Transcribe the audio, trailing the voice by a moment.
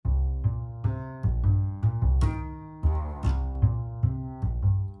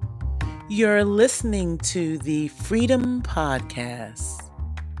You're listening to the Freedom Podcast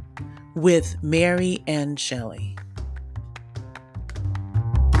with Mary and Shelley.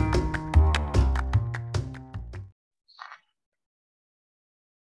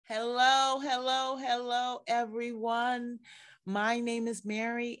 Hello, everyone. My name is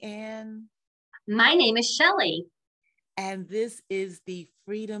Mary and my name is Shelley. And this is the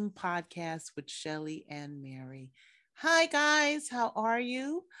Freedom Podcast with Shelley and Mary. Hi, guys. How are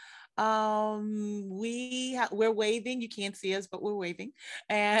you? We're waving. You can't see us, but we're waving.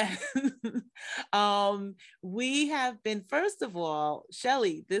 And we have been, first of all,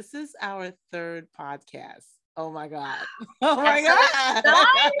 Shelley, this is our third podcast. Oh my God. Oh my God.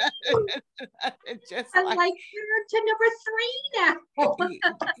 I'm like, you're to number 3 now.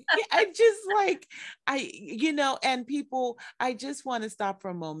 I just like, and people, I just want to stop for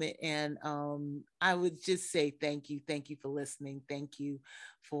a moment. And I would just say thank you. Thank you for listening. Thank you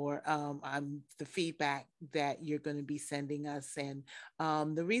for the feedback that you're going to be sending us. And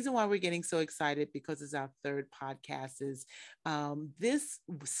the reason why we're getting so excited, because it's our third podcast, is this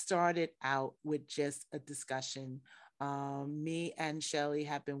started out with just a discussion. Me and Shelley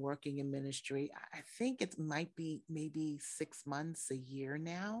have been working in ministry. I think it might be maybe 6 months, a year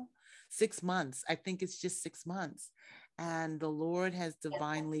now. 6 months. I think it's just 6 months. And the Lord has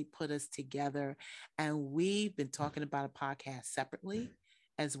divinely put us together. And we've been talking about a podcast separately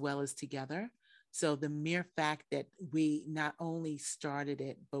as well as together. So the mere fact that we not only started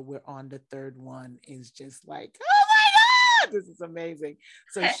it, but we're on the third one is just like, oh my God, this is amazing.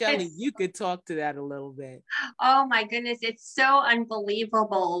 So Shelley, you could talk to that a little bit. Oh my goodness, it's so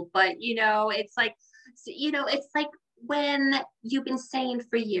unbelievable. But it's like when you've been saying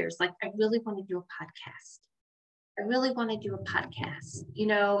for years, like, I really want to do a podcast. I really want to do a podcast.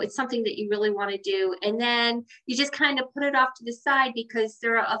 It's something that you really want to do. And then you just kind of put it off to the side because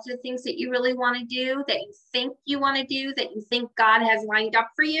there are other things that you really want to do, that you think you want to do, that you think God has lined up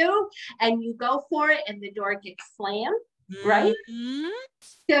for you. And you go for it and the door gets slammed, right? Mm-hmm.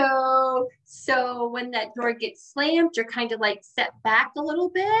 So when that door gets slammed, you're kind of like set back a little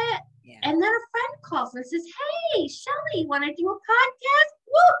bit. Yeah. And then a friend calls and says, hey, Shelley, want to do a podcast?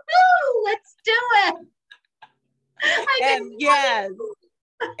 Woohoo! Let's do it. And yes.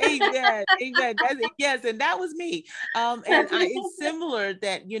 Amen. Yes, and that was me. It's similar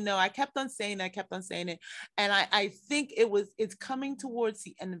that, I kept on saying it. And I think it's coming towards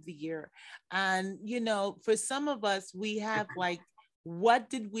the end of the year. And, for some of us, we have like, what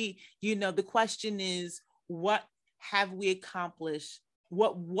did we, the question is, what have we accomplished?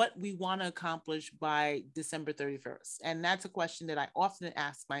 What we want to accomplish by December 31st. And that's a question that I often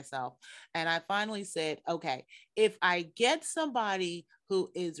ask myself. And I finally said, okay, if I get somebody who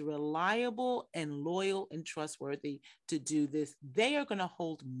is reliable and loyal and trustworthy to do this, they are going to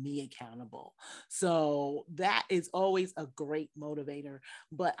hold me accountable. So that is always a great motivator.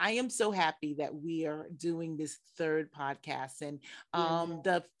 But I am so happy that we are doing this third podcast. And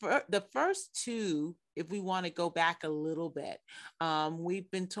the first two, if we want to go back a little bit, we've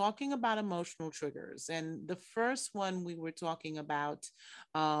been talking about emotional triggers. And the first one, we were talking about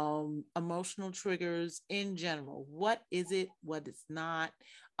emotional triggers in general. What is it? What is not?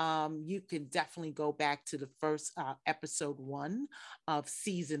 You could definitely go back to the first episode 1 of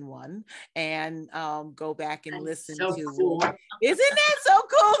season 1 and go back and listen to cool. Isn't that so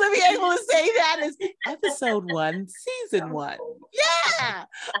cool to be able to say that as episode 1, season 1? Yeah.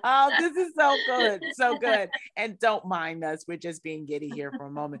 This is so good. So good. And don't mind us. We're just being giddy here for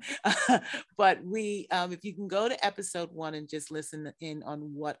a moment. But we, if you can go to episode 1 and just listen in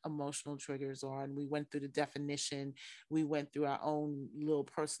on what emotional triggers are. And we went through the definition. We went through our own little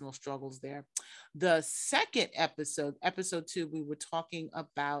personal struggles there. The second episode 2, we were talking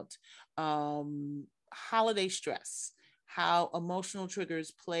about holiday stress, how emotional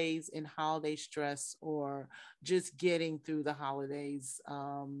triggers plays in holiday stress, or just getting through the holidays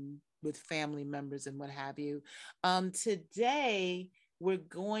with family members and what have you. Today, we're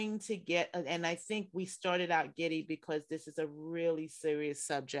going to get, and I think we started out giddy because this is a really serious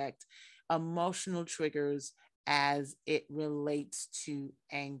subject, emotional triggers as it relates to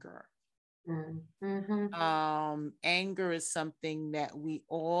anger. Mm-hmm. Anger is something that we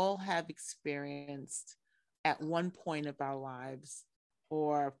all have experienced at one point of our lives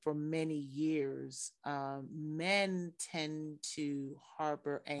or for many years. Men tend to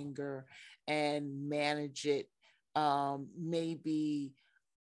harbor anger and manage it maybe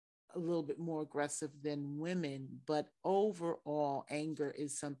a little bit more aggressive than women, but overall anger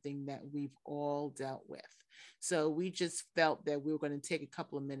is something that we've all dealt with. So we just felt that we were going to take a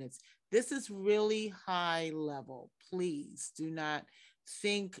couple of minutes. This is really high level. Please do not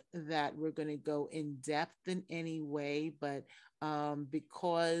think that we're going to go in depth in any way, but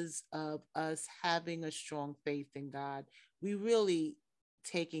because of us having a strong faith in God, we really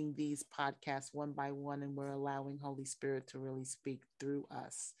taking these podcasts one by one, and we're allowing Holy Spirit to really speak through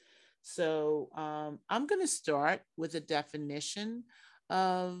us. So I'm going to start with a definition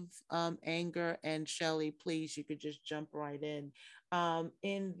of anger. And Shelley, please, you could just jump right in.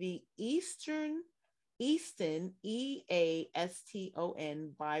 In the Easton, EASTON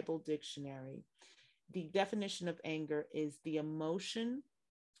Bible Dictionary, the definition of anger is the emotion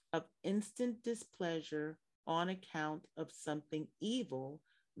of instant displeasure on account of something evil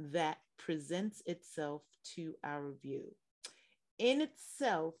that presents itself to our view. In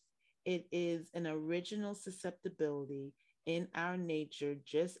itself, it is an original susceptibility in our nature,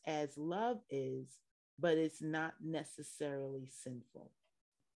 just as love is, but it's not necessarily sinful.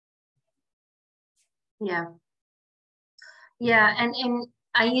 Yeah. Yeah. And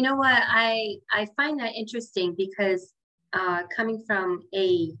I, you know what, I find that interesting because coming from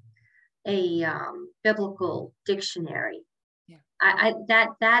a biblical dictionary, yeah,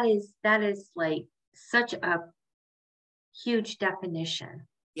 that is like such a huge definition.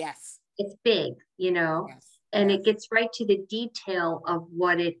 Yes. It's big, you know, Yes. and Yes. it gets right to the detail of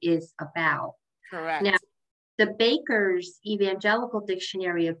what it is about. Correct. Now, the Baker's Evangelical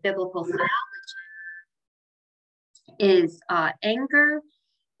Dictionary of Biblical Theology is anger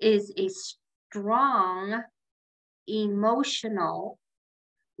is a strong emotional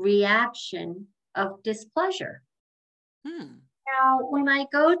reaction of displeasure. Now, when I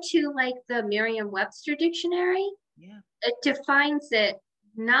go to like the Merriam-Webster dictionary, it defines it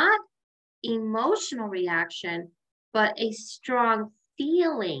not emotional reaction, but a strong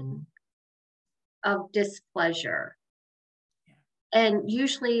feeling of displeasure, and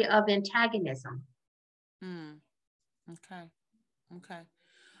usually of antagonism. Okay. Okay.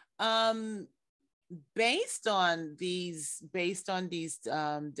 Based on these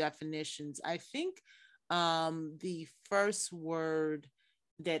definitions, I think the first word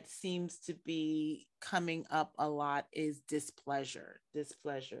that seems to be coming up a lot is displeasure.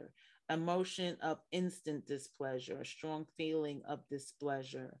 Emotion of instant displeasure, a strong feeling of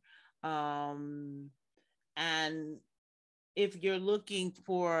displeasure. And if you're looking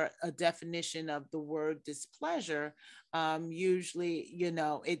for a definition of the word displeasure, usually,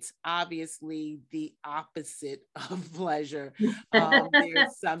 it's obviously the opposite of pleasure.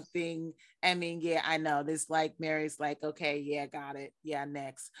 There's something, I know this, like Mary's like, okay, yeah, got it. Yeah,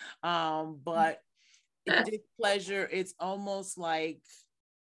 next. But displeasure, it's almost like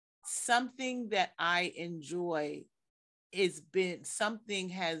something that I enjoy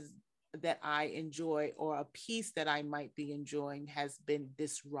that I enjoy, or a piece that I might be enjoying has been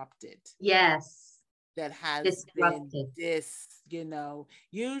disrupted. Yes. That has disrupted. Been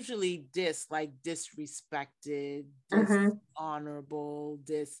usually like disrespected, dishonorable,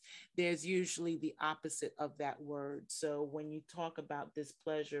 there's usually the opposite of that word. So when you talk about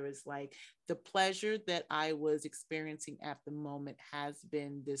displeasure, it's like the pleasure that I was experiencing at the moment has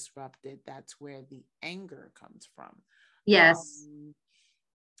been disrupted. That's where the anger comes from. Yes.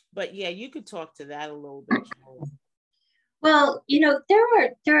 But yeah, you could talk to that a little bit. Well,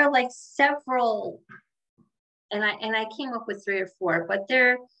 there are like several, and I came up with 3 or 4, but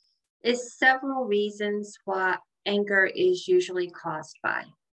there is several reasons why anger is usually caused by.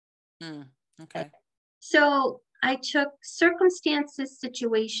 Okay. So I took circumstances,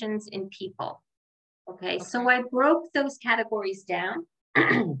 situations, and people. Okay. So I broke those categories down.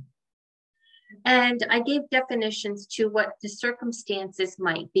 And I gave definitions to what the circumstances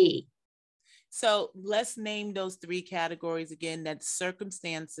might be. So let's name those 3 categories again. That's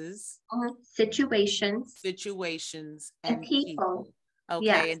circumstances, situations, and people. Okay.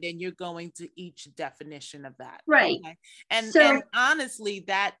 Yes. And then you're going to each definition of that. Right. Okay. And honestly,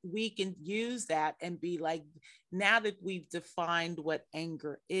 that we can use that and be like, now that we've defined what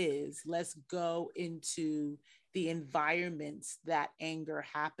anger is, let's go into the environments that anger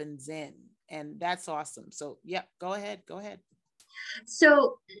happens in. And that's awesome. So yeah, go ahead.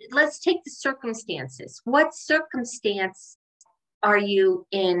 So let's take the circumstances. What circumstance are you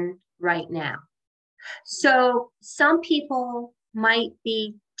in right now? So some people might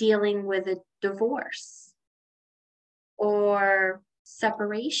be dealing with a divorce or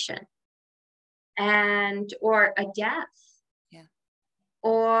separation or a death. Yeah.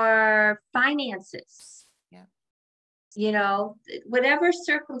 Or finances. Yeah. Whatever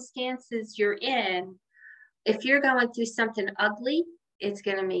circumstances you're in, if you're going through something ugly, it's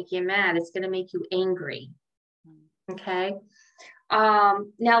going to make you mad. It's going to make you angry. Okay.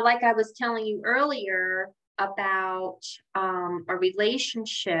 Now, like I was telling you earlier, about a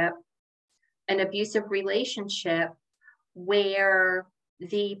relationship, an abusive relationship, where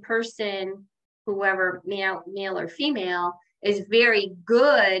the person, whoever, male or female, is very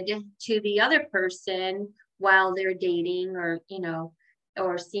good to the other person while they're dating, or,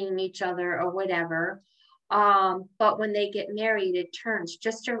 or seeing each other or whatever. But when they get married, it turns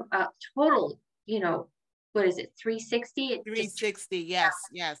just a total, what is it, 360? 360, yes,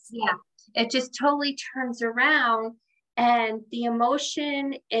 yes. Yeah, it just totally turns around, and the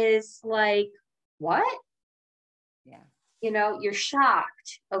emotion is like, what? Yeah. You're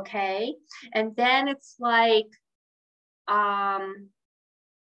shocked, okay? And then it's like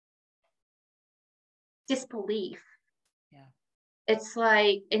disbelief. Yeah. It's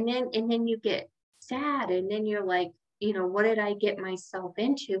like, and then you get sad, and then you're like, what did I get myself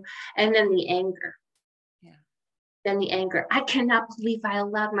into? And then the anger. Yeah. Then the anger. I cannot believe I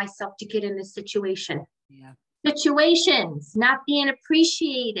allowed myself to get in this situation. Yeah. Situations, not being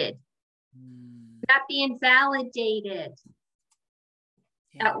appreciated, not being validated.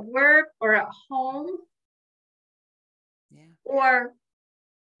 Yeah. At work or at home. Yeah. Or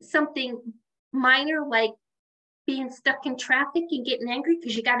something minor like being stuck in traffic and getting angry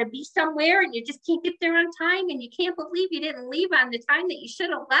because you got to be somewhere and you just can't get there on time, and you can't believe you didn't leave on the time that you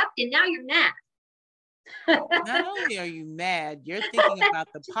should have left, and now you're mad. Not only are you mad, you're thinking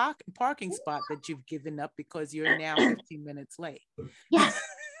about the parking spot that you've given up because you're now 15 minutes late. Yes,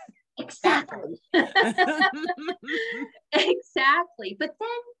 exactly. Exactly. But then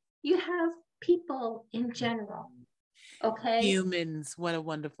you have people in general. Okay. Humans, what a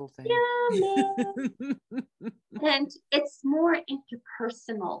wonderful thing. And it's more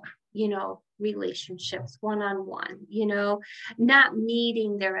interpersonal, relationships, one-on-one, not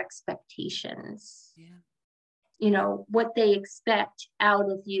meeting their expectations. Yeah. What they expect out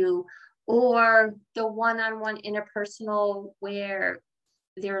of you, or the one-on-one interpersonal where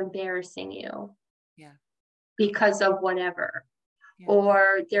they're embarrassing you. Yeah. Because of whatever. Yeah.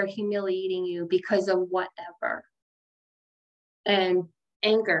 Or they're humiliating you because of whatever. And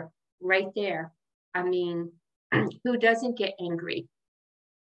anger right there. I mean, who doesn't get angry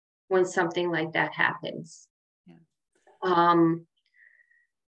when something like that happens? Yeah.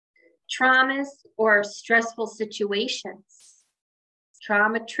 Traumas or stressful situations.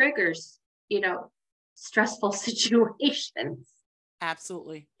 Trauma triggers, stressful situations.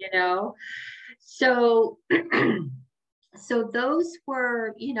 Absolutely. So so those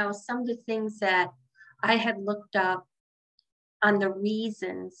were, some of the things that I had looked up on the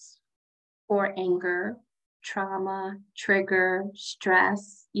reasons for anger, trauma, trigger,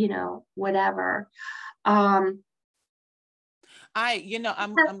 stress, whatever. I'm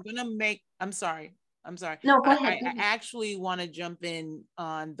sorry. No, go ahead. I actually want to jump in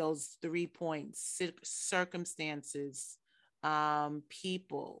on those 3 points: circumstances,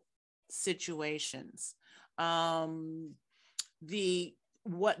 people, situations.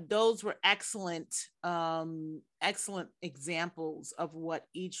 Those were excellent examples of what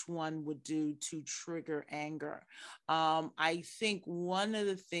each one would do to trigger anger. I think one of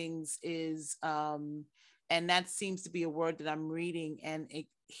the things is, and that seems to be a word that I'm reading and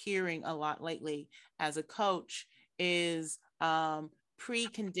hearing a lot lately as a coach, is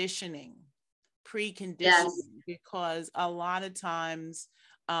preconditioning. Yes. Because a lot of times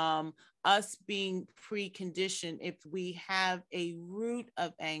us being preconditioned, if we have a root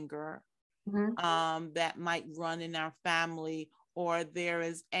of anger, that might run in our family, or there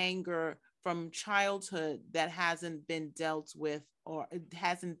is anger from childhood that hasn't been dealt with, or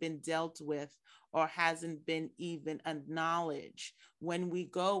hasn't been even acknowledged. When we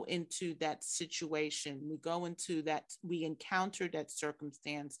go into that situation, we encounter that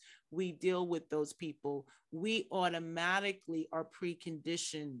circumstance, we deal with those people, we automatically are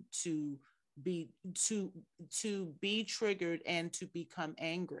preconditioned to be triggered and to become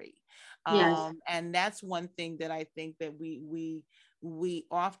angry. Yes. And that's one thing that I think that we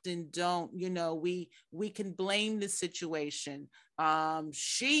often don't, we can blame the situation.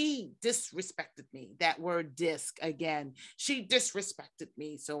 She disrespected me. That word disc again. She disrespected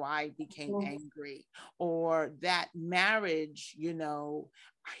me, so I became angry. Or that marriage,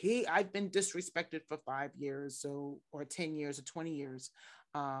 I've been disrespected for 5 years, or 10 years or 20 years.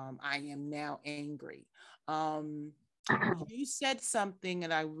 I am now angry. You said something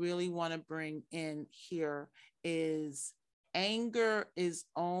that I really want to bring in here is anger is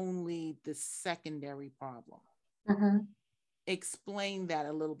only the secondary problem. Explain that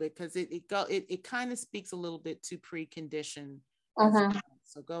a little bit, because it kind of speaks a little bit to precondition.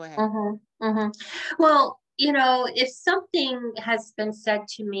 So go ahead. Well, if something has been said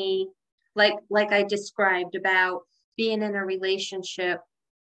to me like I described about being in a relationship,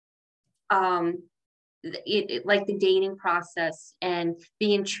 like the dating process and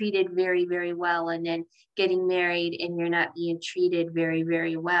being treated very, very well, and then getting married and you're not being treated very,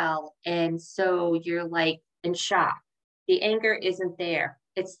 very well. And so you're like in shock. The anger isn't there.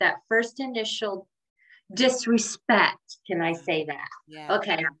 It's that first initial disrespect. Can I say that? Yeah.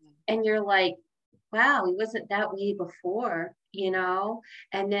 Okay. And you're like, wow, he wasn't that way before,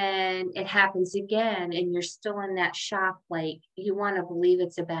 and then it happens again and you're still in that shock, like you want to believe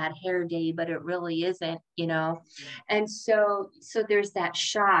it's a bad hair day, but it really isn't. And so there's that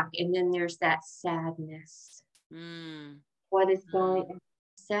shock, and then there's that sadness. What is going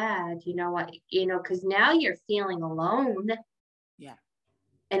sad? You know what? Because now you're feeling alone. Yeah.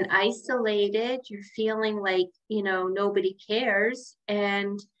 And isolated. You're feeling like, nobody cares.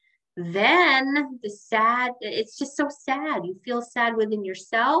 And then it's just so sad. You feel sad within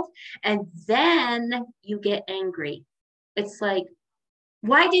yourself, and then you get angry. It's like,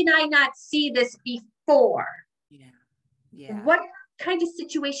 why did I not see this before? Yeah. What kind of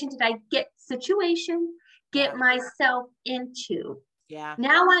situation did I get myself into? Yeah.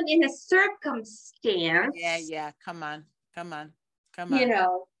 Now I'm in a circumstance. Yeah. Come on.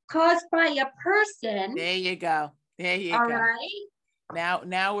 Caused by a person. There you go. All right.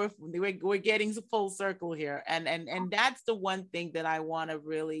 Now we're getting full circle here, and that's the one thing that I want to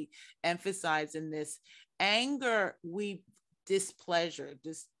really emphasize in this. Anger, displeasure,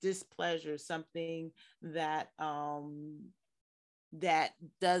 something that that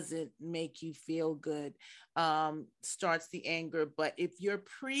doesn't make you feel good, starts the anger. But if you're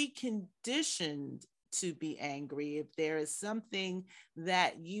preconditioned to be angry, if there is something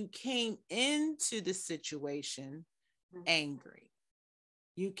that you came into the situation angry,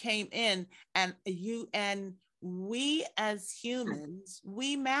 you came in, and we as humans,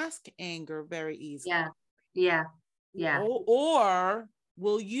 we mask anger very easily. Yeah. Or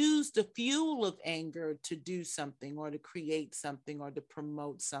we'll use the fuel of anger to do something, or to create something, or to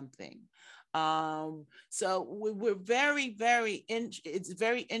promote something. So we're very, it's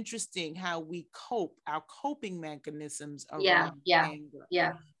very interesting how we cope, our coping mechanisms around anger.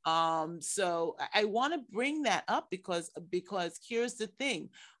 Yeah. So I want to bring that up because here's the thing.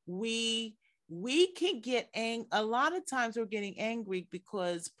 We can get angry. A lot of times we're getting angry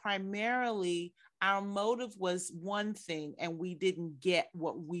because primarily our motive was one thing and we didn't get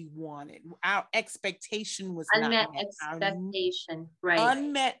what we wanted. Our expectation was unmet expectation, right?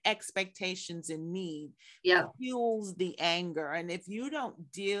 Unmet expectations and need fuels the anger. And if you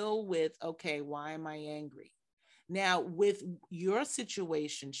don't deal with, okay, why am I angry? Now, with your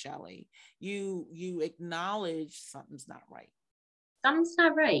situation, Shelly, you acknowledge something's not right. Something's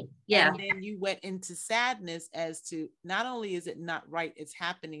not right. Yeah. And then you went into sadness as to not only is it not right, it's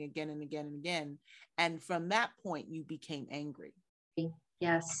happening again and again and again. And from that point, you became angry.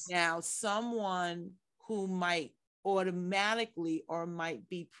 Yes. Now, someone who might automatically or might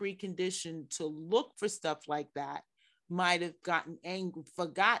be preconditioned to look for stuff like that might have gotten angry,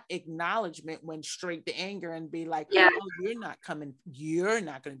 forgot acknowledgement, went straight to anger and be like, oh, you're not going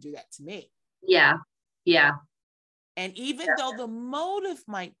to do that to me. Yeah. And even though the motive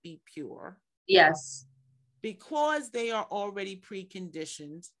might be pure, yes, because they are already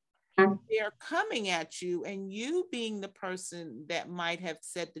preconditioned, they're coming at you, and you being the person that might have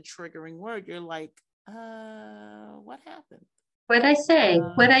said the triggering word, you're like, what happened? What'd I say?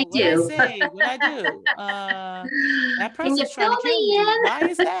 What'd I do? What I do? That person's trying to kill me. Why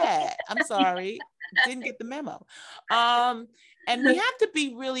is that? I'm sorry. Didn't get the memo. And we have to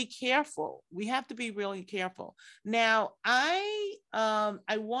be really careful. Now, I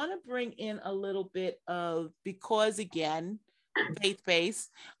want to bring in a little bit of, because again, faith-based.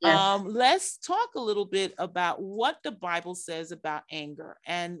 Yes. Let's talk a little bit about what the Bible says about anger,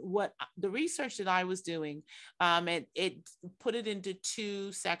 and what the research that I was doing. It put it into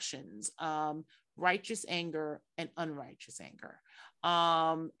two sections: righteous anger and unrighteous anger.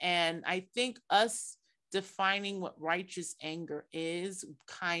 And I think us defining what righteous anger is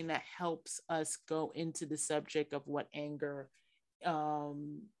kind of helps us go into the subject of what anger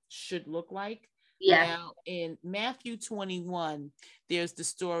should look like. Yeah. Now, in Matthew 21, there's the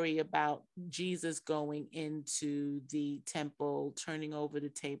story about Jesus going into the temple, turning over the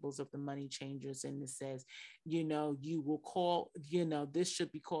tables of the money changers. And it says, you will call, this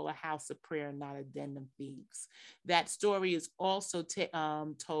should be called a house of prayer, not a den of thieves. That story is also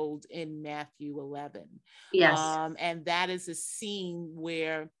told in Matthew 11. Yes. And that is a scene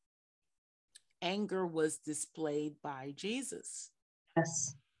where anger was displayed by Jesus.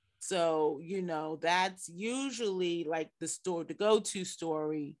 Yes. So, that's usually like the go-to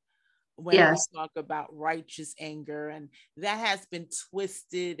story when Yes. we talk about righteous anger, and that has been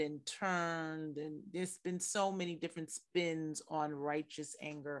twisted and turned, and there's been so many different spins on righteous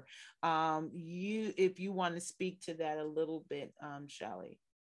anger. If you want to speak to that a little bit, Shelley.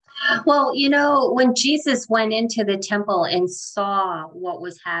 Well, when Jesus went into the temple and saw what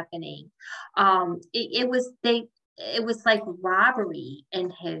was happening, it was like robbery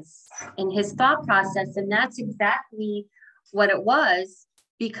in his thought process, and that's exactly what it was,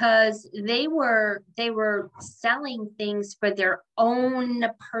 because they were selling things for their own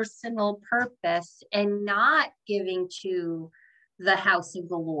personal purpose and not giving to the house of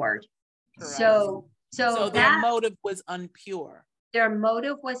the Lord. Correct. So their motive was impure. Their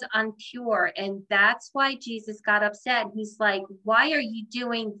motive was impure, and that's why Jesus got upset. He's like, why are you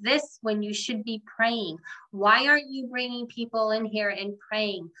doing this when you should be praying? Why aren't you bringing people in here and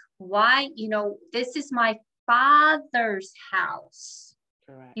praying? Why, this is my Father's house.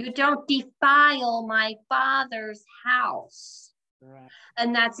 Correct. You don't defile my Father's house. Correct.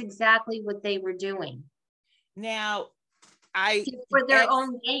 And that's exactly what they were doing. Now, for their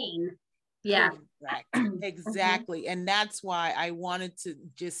own gain. Yeah. Exactly. And that's why I wanted to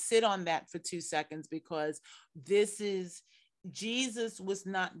just sit on that for 2 seconds, because Jesus was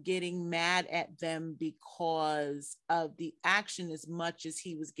not getting mad at them because of the action as much as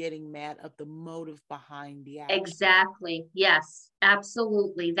he was getting mad at the motive behind the action. Exactly. Yes,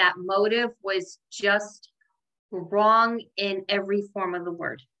 absolutely. That motive was just wrong in every form of the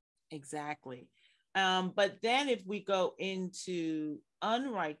word. Exactly. But then if we go into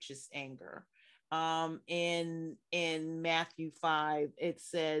unrighteous anger, in Matthew 5, it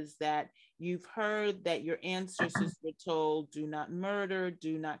says that you've heard that your ancestors were told, do not murder,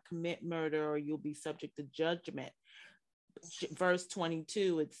 do not commit murder, or you'll be subject to judgment. Verse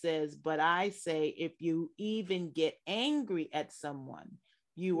 22, it says, but I say, if you even get angry at someone,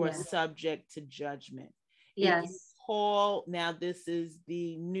 you are subject to judgment. Yes. Now this is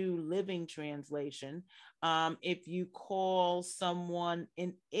the New Living Translation. If you call someone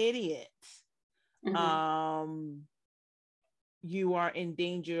an idiot, you are in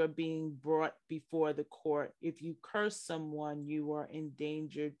danger of being brought before the court. If you curse someone, you are in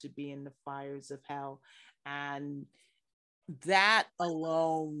danger to be in the fires of hell. And that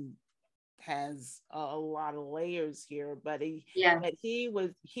alone has a lot of layers here, but he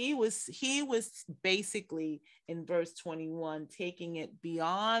was basically in verse 21 taking it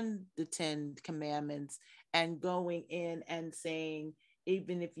beyond the 10 commandments and going in and saying,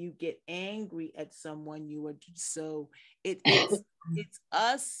 even if you get angry at someone, you are so it's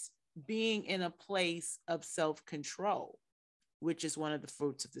us being in a place of self-control, which is one of the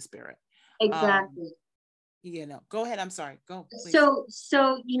fruits of the Spirit. Exactly. Go ahead. I'm sorry. Go, please. So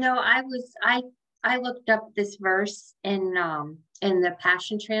I looked up this verse in the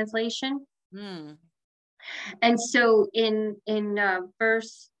Passion Translation. And so in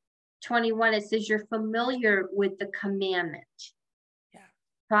verse 21, it says, you're familiar with the commandment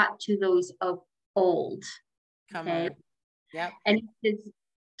taught to those of old. Okay. Yep. And it says,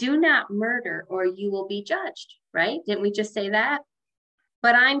 do not murder or you will be judged, right? Didn't we just say that?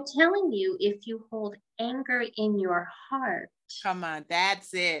 But I'm telling you, if you hold anger in your heart. Come on,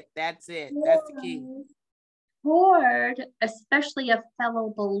 that's it. That's the key. Toward, especially a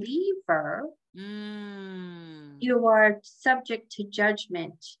fellow believer, you are subject to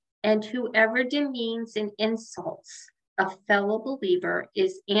judgment. And whoever demeans and insults a fellow believer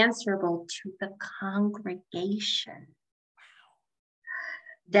is answerable to the congregation.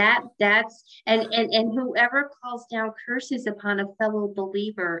 That's and whoever calls down curses upon a fellow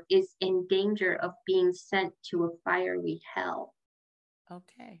believer is in danger of being sent to a fiery hell.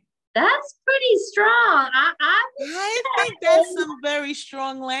 Okay. That's pretty strong. I think that's some very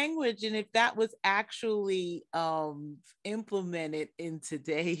strong language. And if that was actually implemented in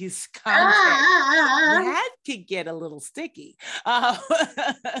today's context, that could get a little sticky. Or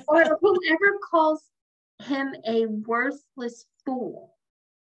whoever calls him a worthless fool.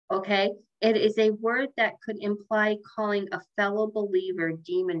 Okay, it is a word that could imply calling a fellow believer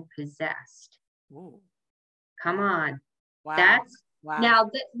demon possessed. Ooh. Come on. Wow. Now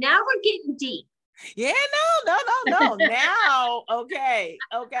we're getting deep. Yeah, no. Now, okay.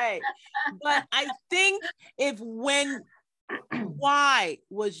 But I think why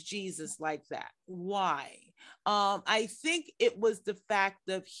was Jesus like that? Why? I think it was the fact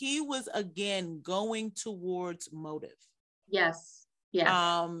that he was again going towards motive. Yes.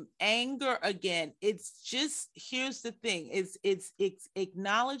 Anger again, it's just, here's the thing, it's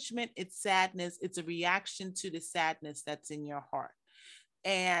acknowledgement, it's sadness, it's a reaction to the sadness that's in your heart.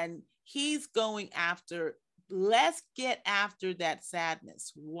 And he's going after let's get after that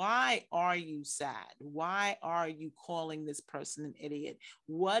sadness. Why are you sad? Why are you calling this person an idiot?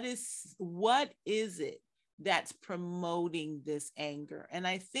 What is it that's promoting this anger? And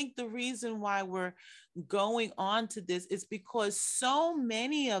I think the reason why we're going on to this is because so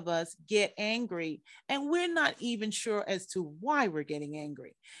many of us get angry and we're not even sure as to why we're getting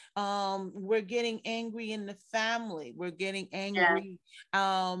angry. We're getting angry in the family. We're getting angry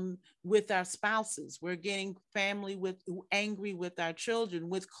with our spouses. We're getting angry with our children,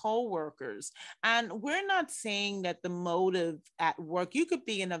 with coworkers. And we're not saying that the motive at work, you could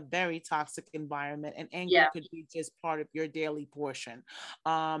be in a very toxic environment and anger could be just part of your daily portion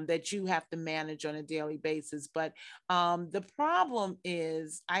that you have to manage on a daily basis. But the problem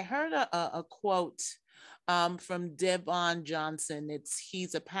is, I heard a quote from Devon Johnson.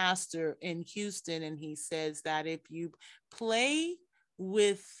 He's a pastor in Houston, and he says that if you play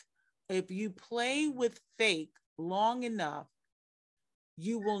with fake long enough,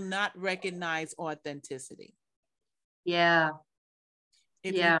 you will not recognize authenticity. Yeah.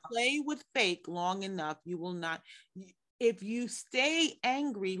 If you play with fake long enough, you will not. If you stay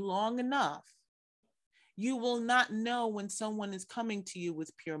angry long enough, you will not know when someone is coming to you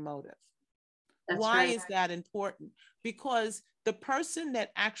with pure motive. Why is that important? Because the person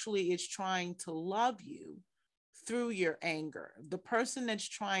that actually is trying to love you through your anger, the person that's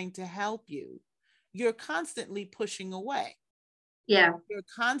trying to help you, you're constantly pushing away. Yeah. You're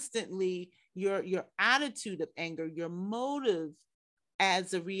constantly, your attitude of anger, your motive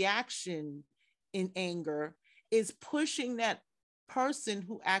as a reaction in anger is pushing that person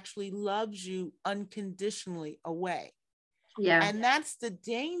who actually loves you unconditionally away. Yeah. And that's the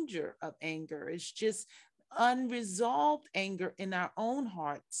danger of anger. It's just unresolved anger in our own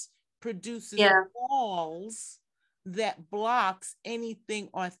hearts produces walls that blocks anything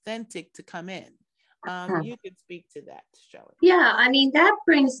authentic to come in. You can speak to that, Shelley. Yeah, I mean, that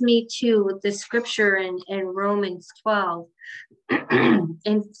brings me to the scripture in Romans 12.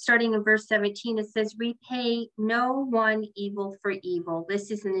 And starting in verse 17, it says, repay no one evil for evil.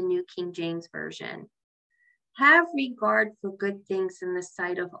 This is in the New King James Version. Have regard for good things in the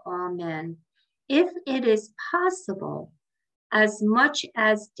sight of all men, if it is possible, as much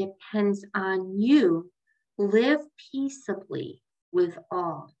as depends on you, live peaceably with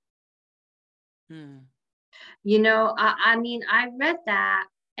all. You know, I mean, I read that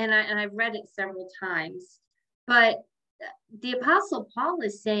and I've read it several times, but the Apostle Paul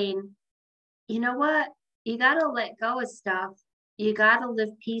is saying, you know what? You got to let go of stuff. You got to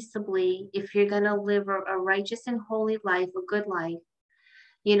live peaceably if you're going to live a righteous and holy life, a good life.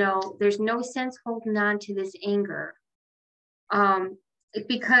 You know, there's no sense holding on to this anger.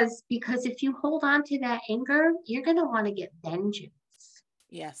 Because if you hold on to that anger, you're going to want to get vengeance.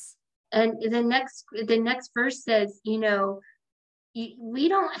 Yes. And the next verse says, you know, we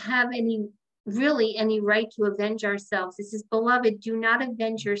don't have any right to avenge ourselves. It says, beloved, do not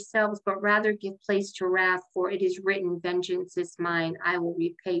avenge yourselves, but rather give place to wrath, for it is written, vengeance is mine, I will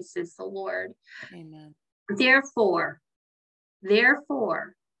repay, says the Lord. Amen. Therefore,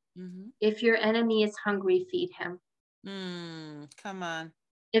 if your enemy is hungry, feed him. Come on.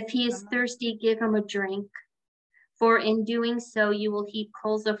 If he is thirsty, give him a drink. For in doing so, you will heap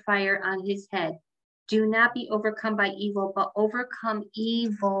coals of fire on his head. Do not be overcome by evil, but overcome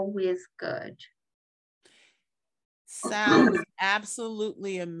evil with good. Sounds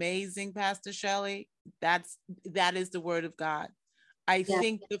absolutely amazing, Pastor Shelley. That is the word of God. I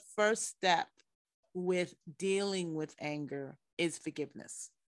think the first step with dealing with anger is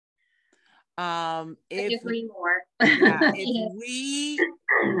forgiveness. If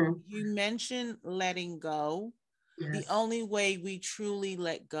you mentioned letting go, the only way we truly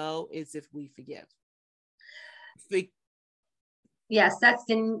let go is if we forgive. Yes, that's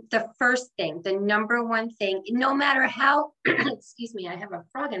the first thing, the number one thing, no matter how, excuse me, I have a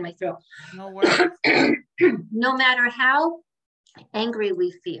frog in my throat. No worries. No matter how angry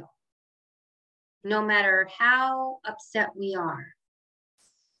we feel, no matter how upset we are,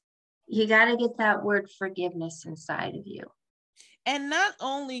 you got to get that word forgiveness inside of you. And not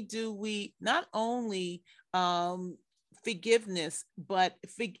only forgiveness, but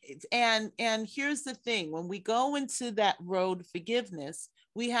and here's the thing, when we go into that road forgiveness,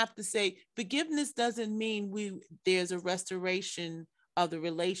 we have to say forgiveness doesn't mean there's a restoration of the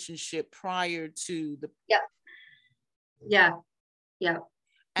relationship prior to the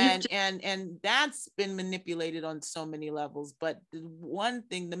and that's been manipulated on so many levels. But the one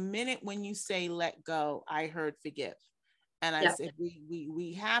thing, the minute when you say let go, I heard forgive. And I said,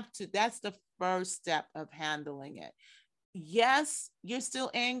 we have to, that's the first step of handling it. Yes, you're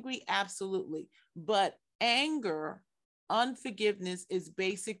still angry, absolutely. But Anger, unforgiveness is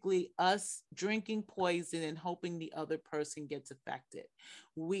basically us drinking poison and hoping the other person gets affected.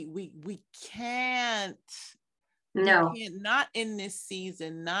 We can't, No. not in this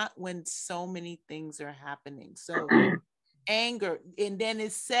season, not when so many things are happening. So anger, and then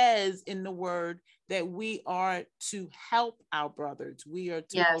it says in the word that we are to help our brothers. We are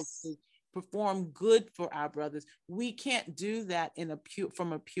supposed Yes. to perform good for our brothers. We can't do that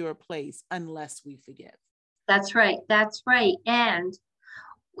from a pure place unless we forgive. That's right. That's right. And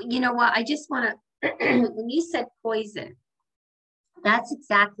you know what? I just want to, when you said poison, that's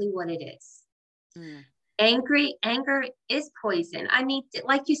exactly what it is. Mm. Anger is poison. I mean,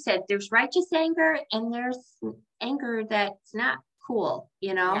 like you said, there's righteous anger and there's anger that's not cool,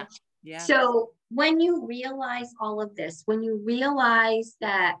 you know? Yeah. Yeah. So when you realize all of this, when you realize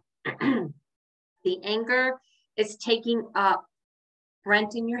that the anger is taking up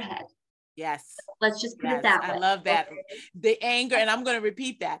rent in your head. Yes. Let's just put it that way. I love that. Okay. The anger, and I'm going to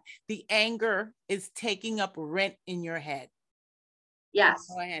repeat that. The anger is taking up rent in your head. Yes.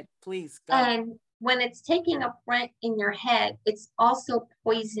 Go ahead, please. Go. And when it's taking up rent in your head, it's also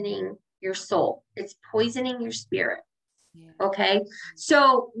poisoning your soul. It's poisoning your spirit. Yeah. Okay.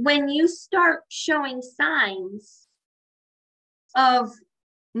 So when you start showing signs of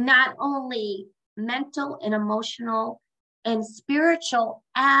not only mental and emotional and spiritual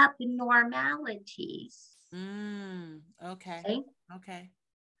abnormalities. Okay.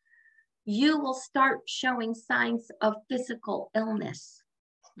 You will start showing signs of physical illness.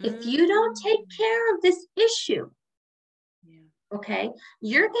 If you don't take care of this issue, okay,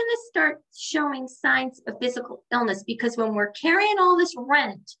 you're going to start showing signs of physical illness, because when we're carrying all this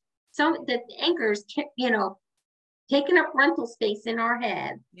rent, so that the anger is, taking up rental space in our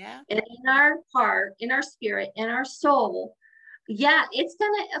head, and in our heart, in our spirit, in our soul, it's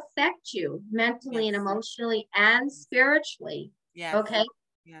going to affect you mentally and emotionally and spiritually. Okay.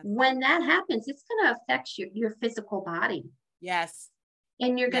 When that happens, it's going to affect your physical body.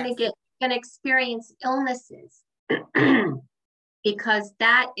 And you're going to experience illnesses because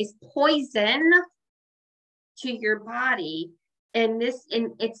that is poison to your body. And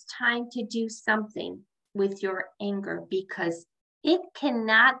it's time to do something with your anger, because it can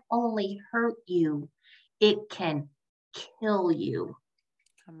not only hurt you, it can kill you.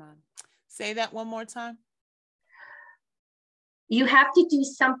 Come on. Say that one more time. You have to do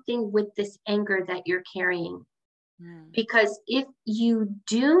something with this anger that you're carrying. Because if you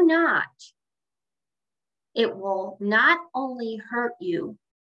do not, it will not only hurt you,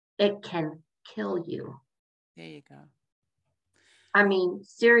 it can kill you. There you go. I mean,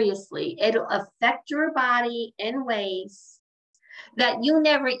 seriously, it'll affect your body in ways that you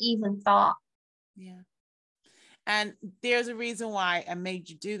never even thought. Yeah. And there's a reason why I made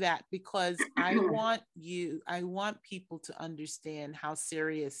you do that, because I want people to understand how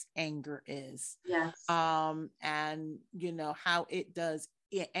serious anger is. Yes. And how it does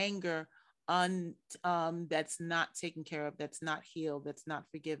anger that's not taken care of, that's not healed, that's not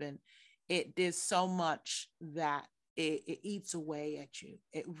forgiven. There's so much that it eats away at you.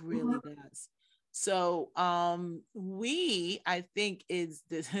 It really does. So I think is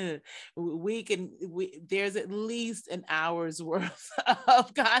this there's at least an hour's worth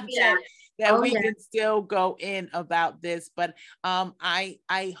of content that we can still go in about this, but I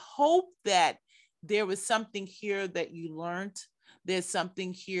hope that there was something here that you learned. There's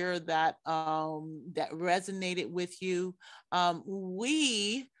something here that that resonated with you. I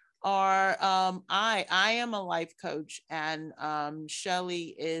am a life coach, and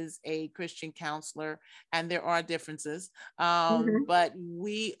Shelley is a Christian counselor, and there are differences. But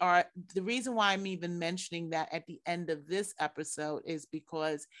the reason why I'm even mentioning that at the end of this episode is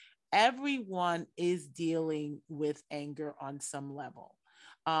because everyone is dealing with anger on some level.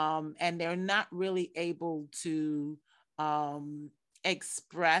 And they're not really able to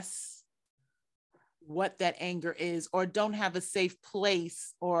express what that anger is, or don't have a safe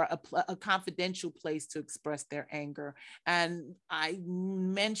place or a confidential place to express their anger. And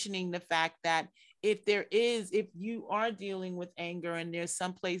I'm mentioning the fact that if you are dealing with anger and there's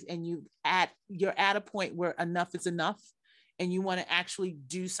some place and you're at a point where enough is enough and you want to actually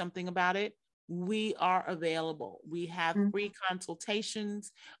do something about it, we are available. We have free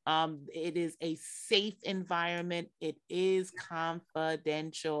consultations. It is a safe environment. It is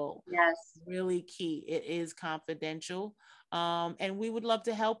confidential. Yes. Really key. It is confidential. And we would love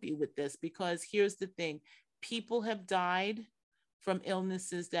to help you with this, because here's the thing. People have died from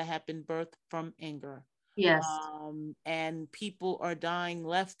illnesses that have been birthed from anger. Yes. And people are dying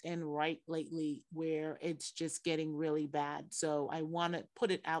left and right lately, where it's just getting really bad. So I want to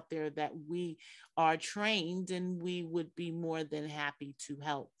put it out there that we are trained and we would be more than happy to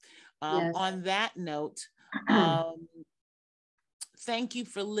help. Yes. On that note, thank you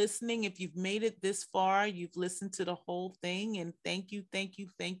for listening. If you've made it this far, you've listened to the whole thing, and thank you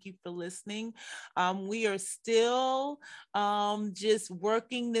for listening. We are still just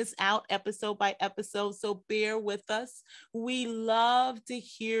working this out episode by episode, so bear with us. We love to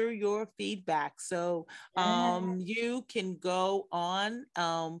hear your feedback. So you can go on,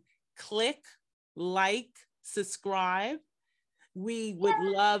 click, like, subscribe. We would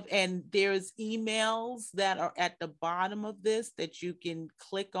love, and there's emails that are at the bottom of this that you can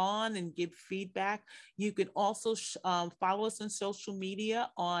click on and give feedback. You can also follow us on social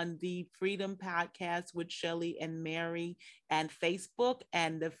media on the Freedom Podcast with Shelly and Mary and Facebook,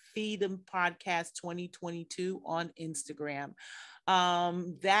 and the Freedom Podcast 2022 on Instagram.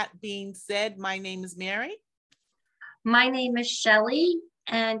 That being said, my name is Mary. My name is Shelly,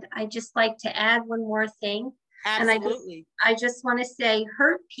 and I just like to add one more thing. Absolutely. And I just want to say,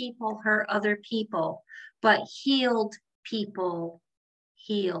 hurt people hurt other people, but healed people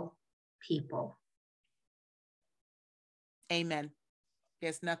heal people. Amen.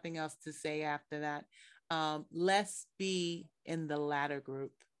 There's nothing else to say after that. Let's be in the latter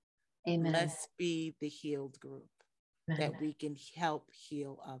group. Amen. Let's be the healed group. Amen. That we can help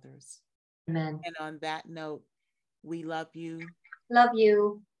heal others. Amen. And on that note, we love you. Love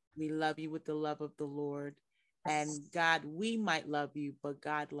you. We love you with the love of the Lord. And God, we might love you, but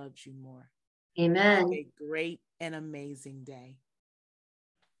God loves you more. Amen. Have a great and amazing day.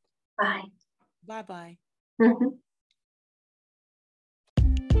 Bye. Bye-bye.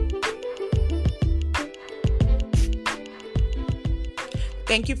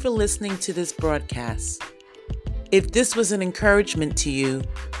 Thank you for listening to this broadcast. If this was an encouragement to you,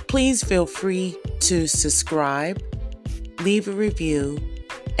 please feel free to subscribe, leave a review,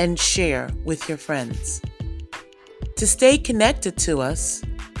 and share with your friends. To stay connected to us,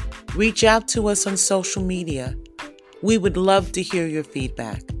 reach out to us on social media. We would love to hear your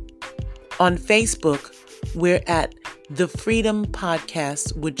feedback. On Facebook, we're at The Freedom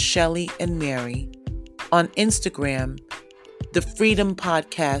Podcast with Shelly and Mary. On Instagram, The Freedom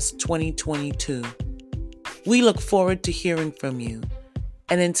Podcast 2022. We look forward to hearing from you.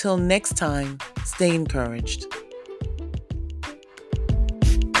 And until next time, stay encouraged.